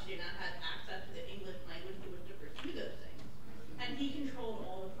job, she did not have access to the English language to pursue those things. And he controlled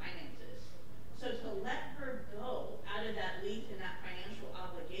all the finances. So to let her go out of that lease and that financial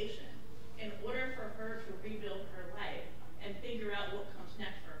obligation, in order for her to rebuild her life and figure out what comes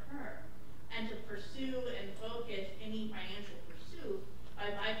next for her, and to pursue and focus any financial pursuit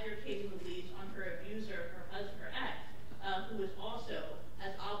by bifurcating the lease on her abuser, her husband, her ex, who was also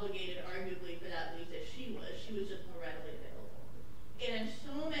as obligated arguably for that lease as she was just more readily available. And in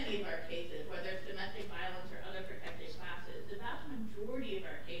so many of our cases, whether it's domestic violence or other protected classes, the vast majority of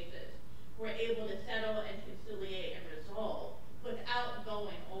our cases were able to settle and conciliate and resolve without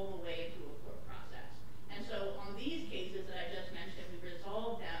going all the way into a court process. And so on these cases that I just mentioned, we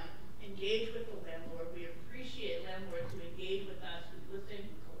resolved them, engaged with the landlord. We appreciate landlords who engage with us, who listen,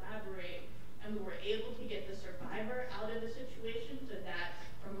 who collaborate, and we were able to get the survivor out of the situation so that,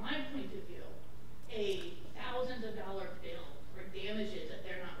 from my point of view, a thousands of dollar bill for damages that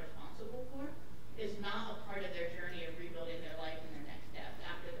they're not responsible for is not a part of their journey of rebuilding their life and their next steps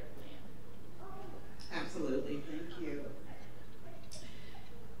after their plan. Absolutely, thank you.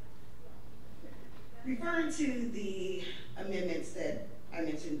 Referring to the amendments that I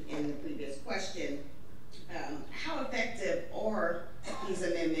mentioned in the previous question, how effective are these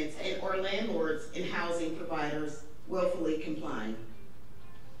amendments, and are landlords and housing providers willfully complying?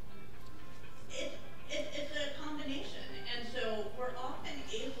 It's a combination, and so we're often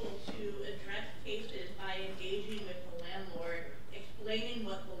able to address cases by engaging with the landlord, explaining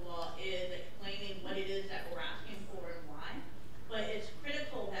what the law is, explaining what it is that we're asking for and why, but it's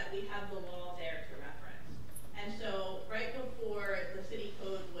critical that we have the law there to reference. And so right before the city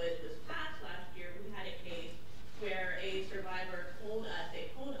code was passed last year, we had a case where a survivor told us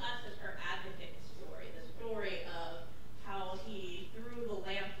as her advocate story, the story of how he threw the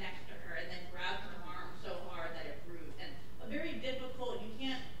lamp next to her and then grabbed her arm so hard that it bruised. And a very difficult, you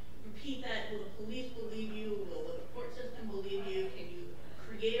can't repeat that. Will the police believe you? Will the court system believe you? Can you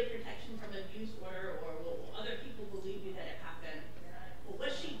create a protection from abuse order, or will other people believe you that it happened? Well, what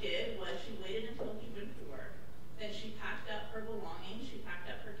she did was she waited until he went to work. Then she packed up her belongings. She packed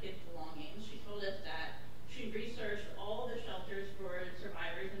up her kids' belongings. She told us that she researched all the shelters for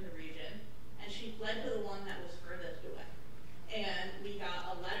survivors in the region, and she fled to the one that was furthest away. And we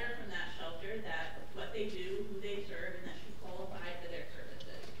got a letter from that shelter that what they do, who they serve, and that she qualified for their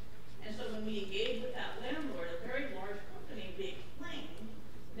services. And so when we engaged with that landlord, a very large company, we explained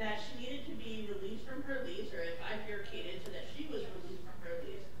that she needed to be released from her lease, or bifurcated so that she was released from her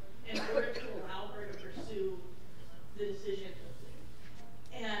lease, in order to allow her to pursue the decision to leave.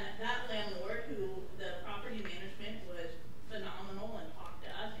 And that landlord, who the property management was phenomenal and talked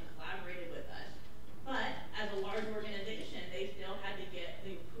to us and collaborated with us, but as a large organization, they still had to get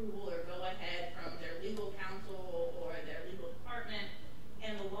the approval or go ahead from their legal counsel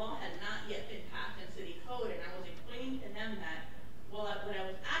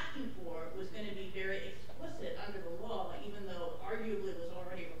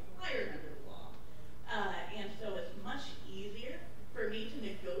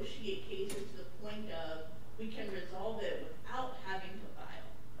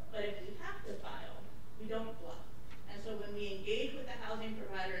housing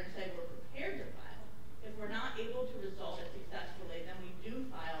provider and say we're prepared to file. If we're not able to resolve it successfully, then we do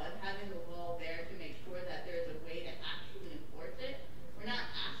file, and having the law there to make sure that there's a way to actually enforce it, we're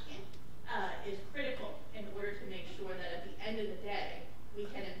not asking, is critical in order to make sure that at the end of the day, we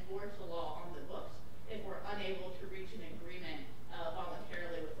can enforce the law on the books if we're unable to reach an agreement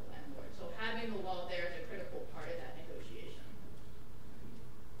voluntarily with the landlord. So having the law there is a critical part of that negotiation.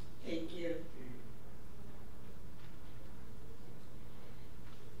 Thank you.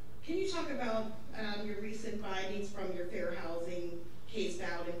 Can you talk about your recent findings from your fair housing case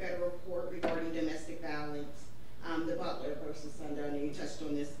filed in federal court regarding domestic violence, the Butler versus Thunder? I know you touched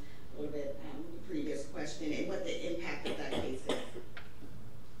on this a little bit in the previous question, and what the impact of that case is.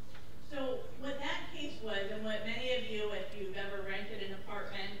 So what that case was, and what many of you, if you've ever rented an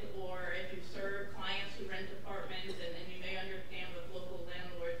apartment or if you serve clients who rent apartments, and you may understand with local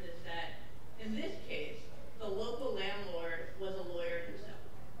landlords, is that in this case, the local landlord was a lawyer himself.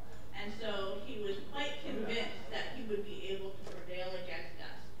 And so he was quite convinced that he would be able to prevail against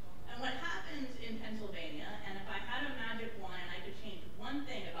us. And what happens in Pennsylvania, and if I had a magic wand and I could change one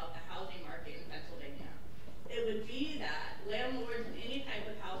thing about the housing market in Pennsylvania, it would be that landlords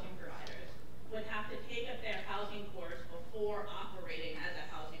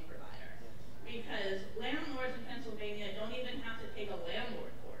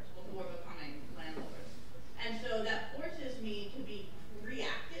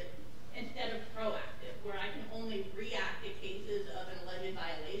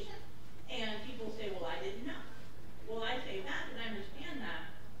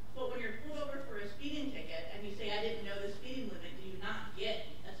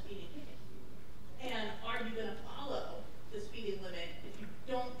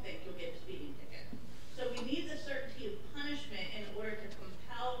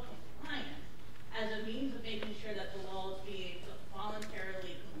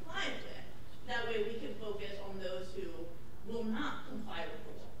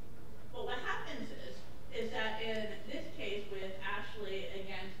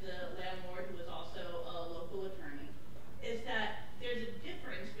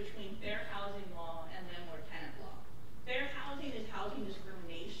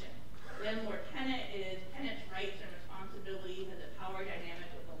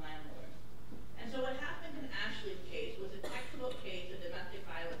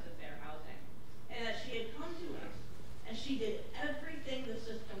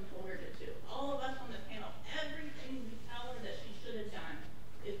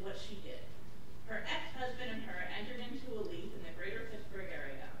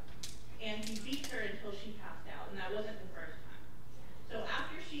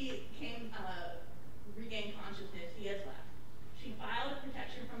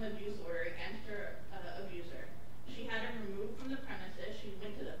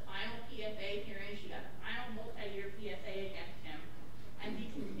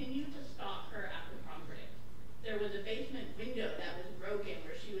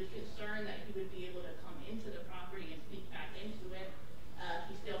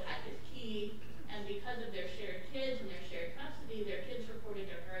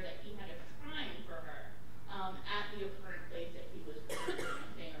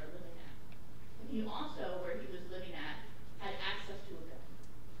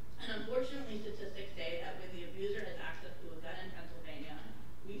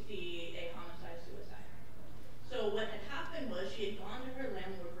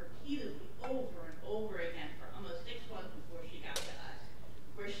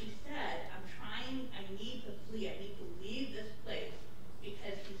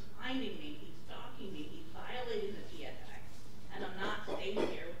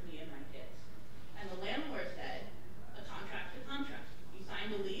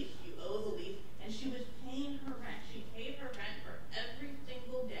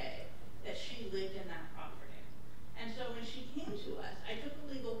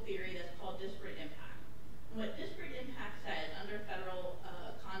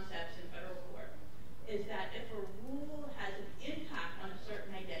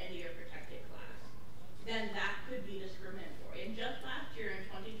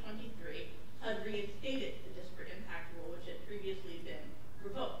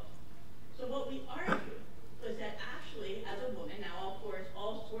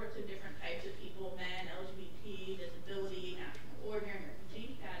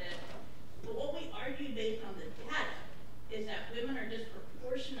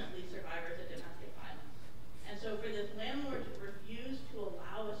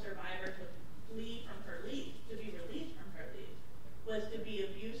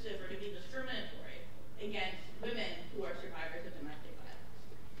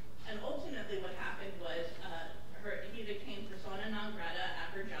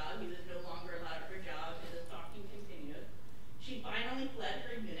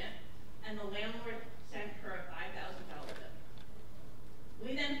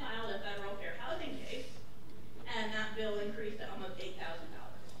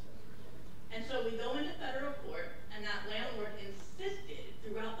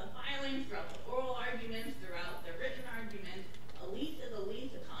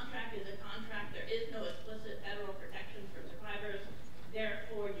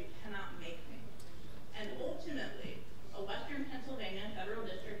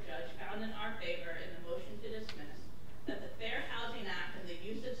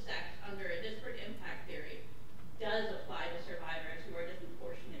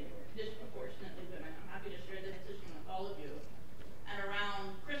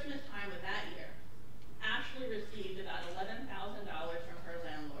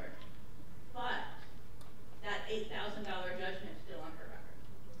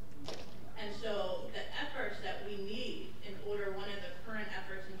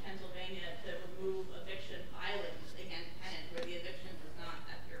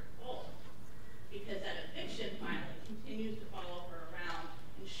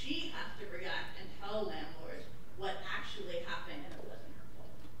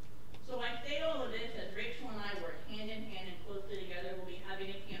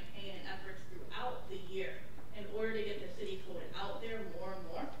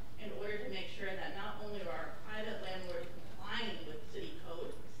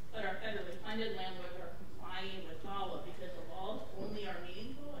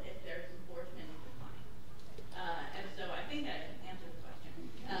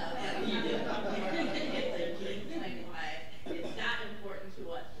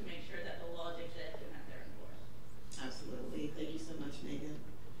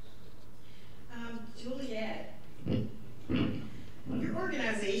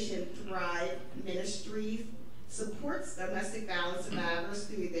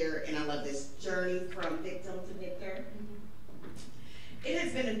it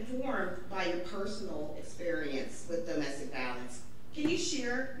has been informed by your personal experience with domestic violence. Can you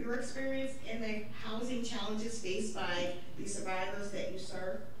share your experience and the housing challenges faced by the survivors that you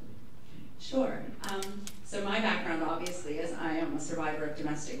serve? Sure. So my background obviously is I am a survivor of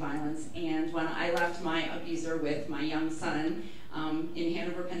domestic violence, and when I left my abuser with my young son in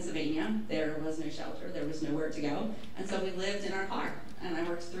Hanover, Pennsylvania, there was no shelter, there was nowhere to go, and so we lived in our car, and I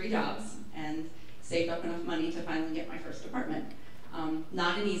worked 3 jobs and saved up enough money to finally get my first apartment.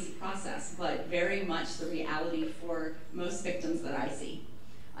 Not an easy process, but very much the reality for most victims that I see.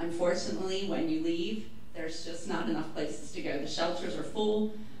 Unfortunately, when you leave, there's just not enough places to go. The shelters are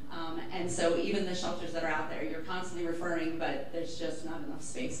full, and so even the shelters that are out there, you're constantly referring, but there's just not enough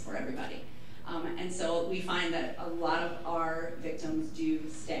space for everybody. And so we find that a lot of our victims do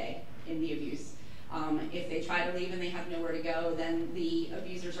stay in the abuse. If they try to leave and they have nowhere to go, then the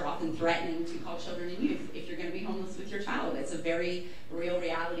abusers are often threatening to call children and youth. If you're going to be homeless with your child, it's a very real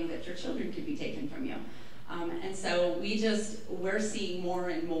reality that your children could be taken from you. And so we're seeing more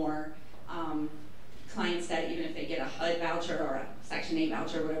and more clients that even if they get a HUD voucher or a Section 8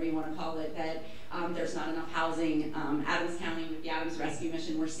 voucher, whatever you want to call it, that there's not enough housing. Adams County with the Adams Rescue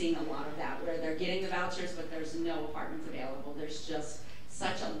Mission, we're seeing a lot of that, where they're getting the vouchers, but there's no apartments available. There's just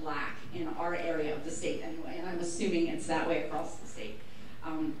such a lack in our area of the state anyway, and I'm assuming it's that way across the state.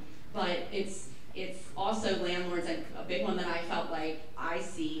 But it's also landlords, and a big one that I felt like I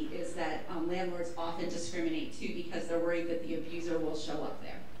see is that landlords often discriminate too because they're worried that the abuser will show up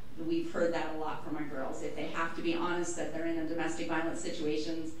there. We've heard that a lot from our girls. If they have to be honest that they're in a domestic violence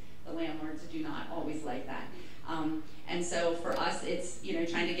situations, the landlords do not always like that. And so for us, it's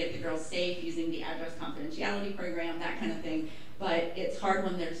trying to get the girls safe using the address confidentiality program, that kind of thing. But it's hard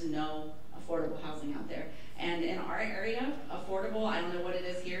when there's no affordable housing out there. And in our area, affordable, I don't know what it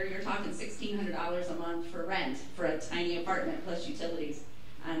is here, you're talking $1,600 a month for rent for a tiny apartment plus utilities.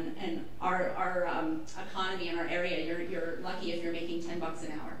 And our economy in our area, you're lucky if you're making $10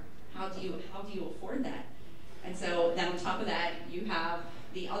 an hour. How do you afford that? And so then on top of that, you have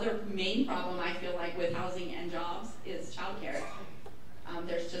the other main problem I feel like with housing and jobs is childcare.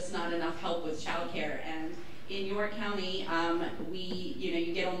 There's just not enough help with childcare. And in York County,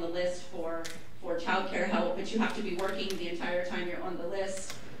 you get on the list for childcare help, but you have to be working the entire time you're on the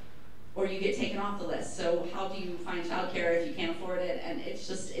list, or you get taken off the list. So how do you find childcare if you can't afford it? And it's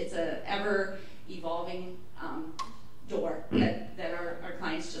a ever evolving door that our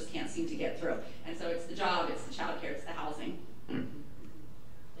clients just can't seem to get through. And so it's the job, it's the childcare, it's the housing.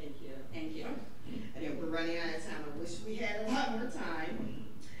 Thank you. Thank you. I know we're running out of time. I wish we had a lot more time.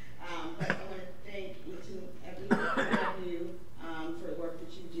 But I want to thank each and every one of you for the work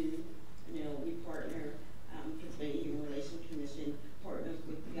that you do. We partner, Pennsylvania Human Relations Commission partners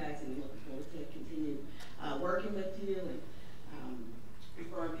with you guys, and we look forward to continue working with you and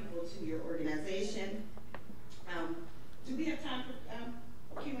referring people to your organization. Do we have time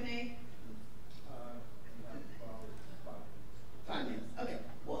for Q&A? 5 minutes. Okay.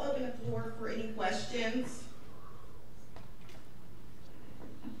 We'll open the floor for any questions.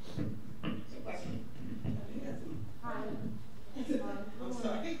 Hi. I'm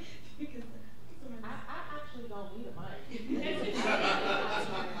sorry. I actually don't need a mic.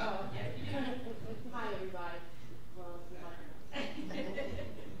 Hi, everybody.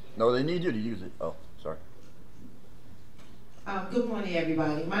 No, they need you to use it. Oh, sorry. Good morning,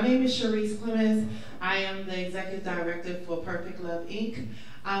 everybody. My name is Sharice Clemens. I am the Executive Director for Perfect Love, Inc.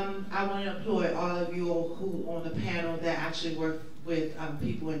 I want to applaud all of you who on the panel that actually work with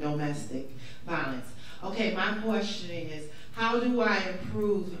people in domestic violence. Okay, my question is, how do I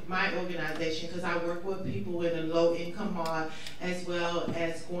improve my organization? Because I work with people in a low-income mod, as well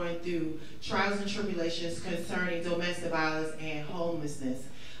as going through trials and tribulations concerning domestic violence and homelessness.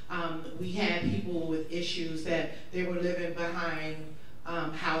 We had people with issues that they were living behind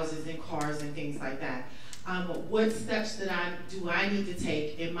houses and cars and things like that. What steps do I need to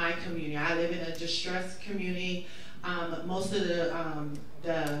take in my community? I live in a distressed community. Most of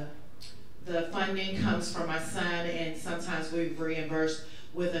the funding comes from my son, and sometimes we've reimbursed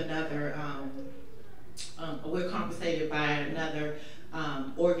with another, we're compensated by another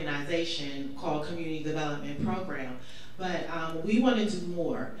organization called Community Development Program. But we want to do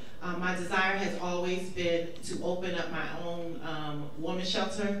more. My desire has always been to open up my own women's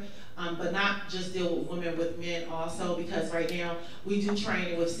shelter, but not just deal with women, with men also, because right now we do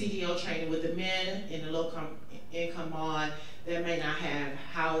training with CDO training with the men in the low income mod that may not have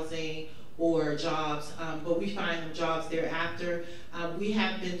housing or jobs, but we find them jobs thereafter. We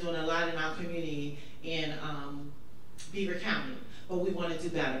have been doing a lot in our community in Beaver County, but we want to do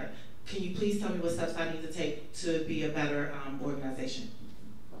better. Can you please tell me what steps I need to take to be a better organization?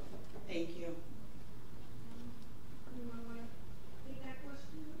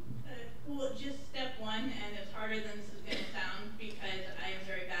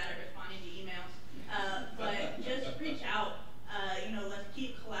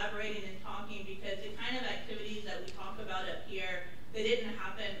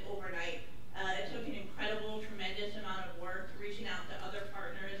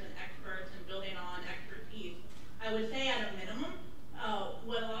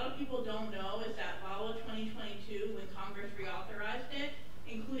 people don't know is that VAWA 2022, when Congress reauthorized it,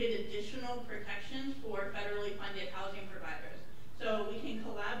 included additional protections for federally funded housing providers. So we can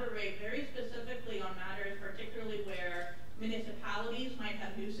collaborate very specifically on matters, particularly where municipalities might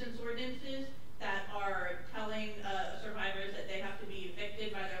have nuisance ordinances that are telling survivors that they have to be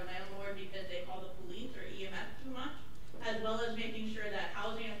evicted by their landlord because they call the police or EMS too much, as well as making sure that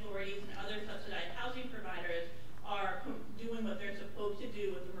housing authorities and other subsidized housing providers are doing what they're supposed to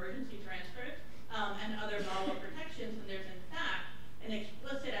do with emergency transfers and other VAWA protections, and there's